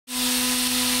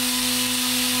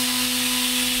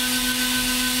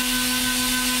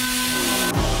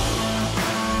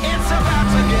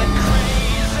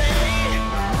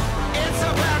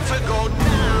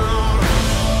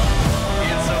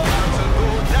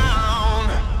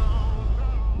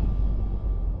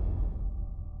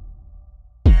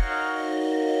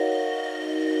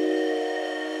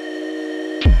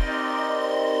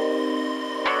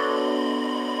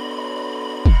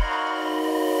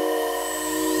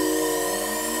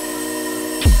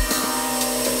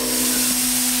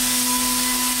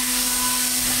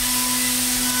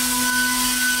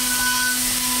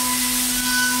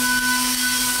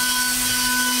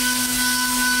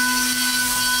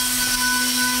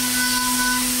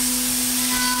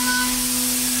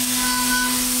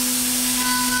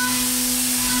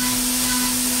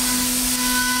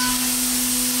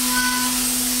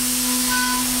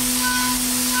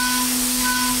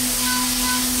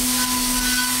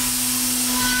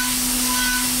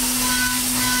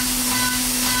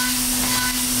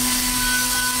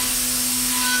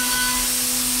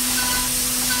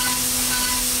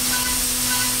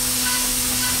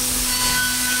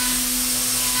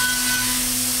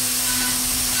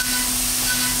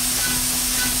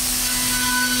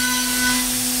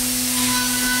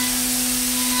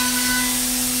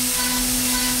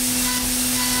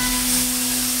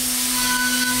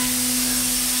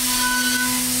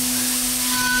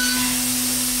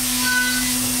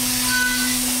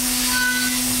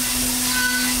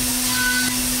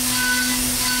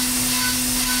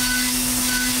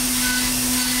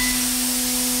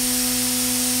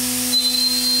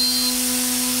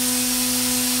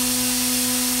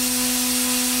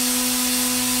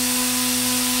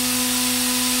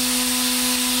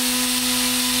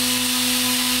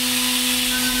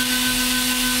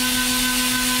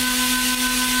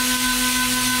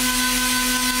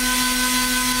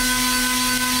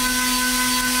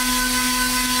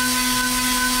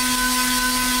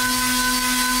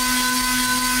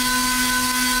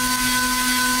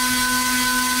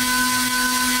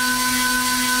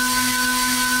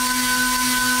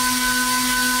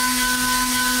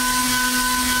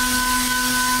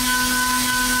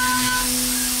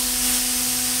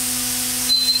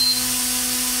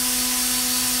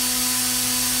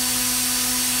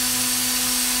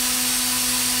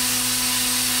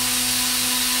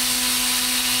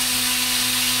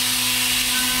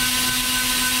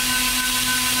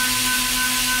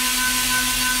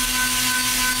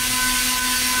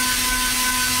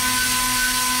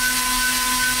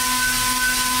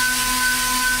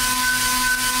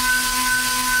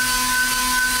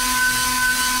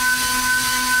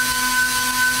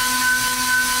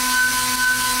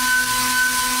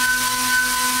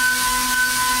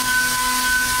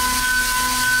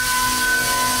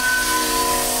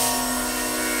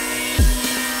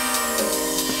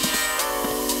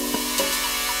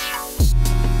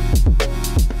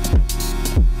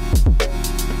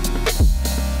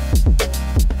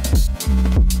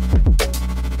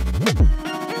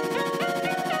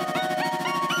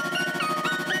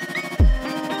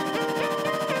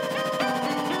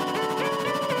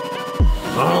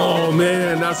Oh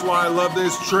man, that's why I love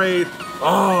this trade.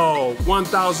 Oh,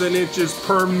 1,000 inches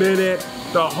per minute.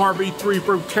 The Harvi 3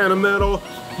 from Kennametal,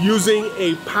 using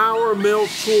a PowerMill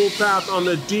tool path on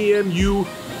the DMU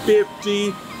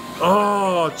 50.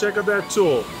 Oh, check out that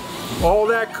tool. All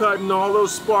that cutting, all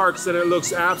those sparks, and it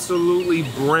looks absolutely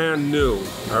brand new.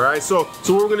 All right, so what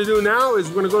we're gonna do now is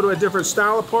we're gonna go to a different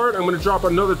style of part. I'm gonna drop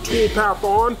another tool path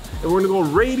on, and we're gonna go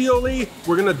radially.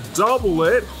 We're gonna double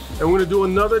it, and we're gonna do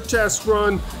another test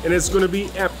run, and it's gonna be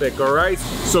epic, all right?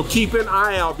 So keep an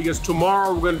eye out, because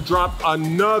tomorrow we're gonna drop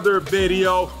another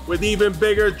video with even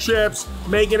bigger chips,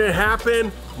 making it happen.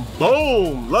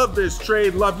 Boom, love this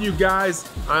trade, love you guys,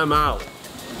 I'm out.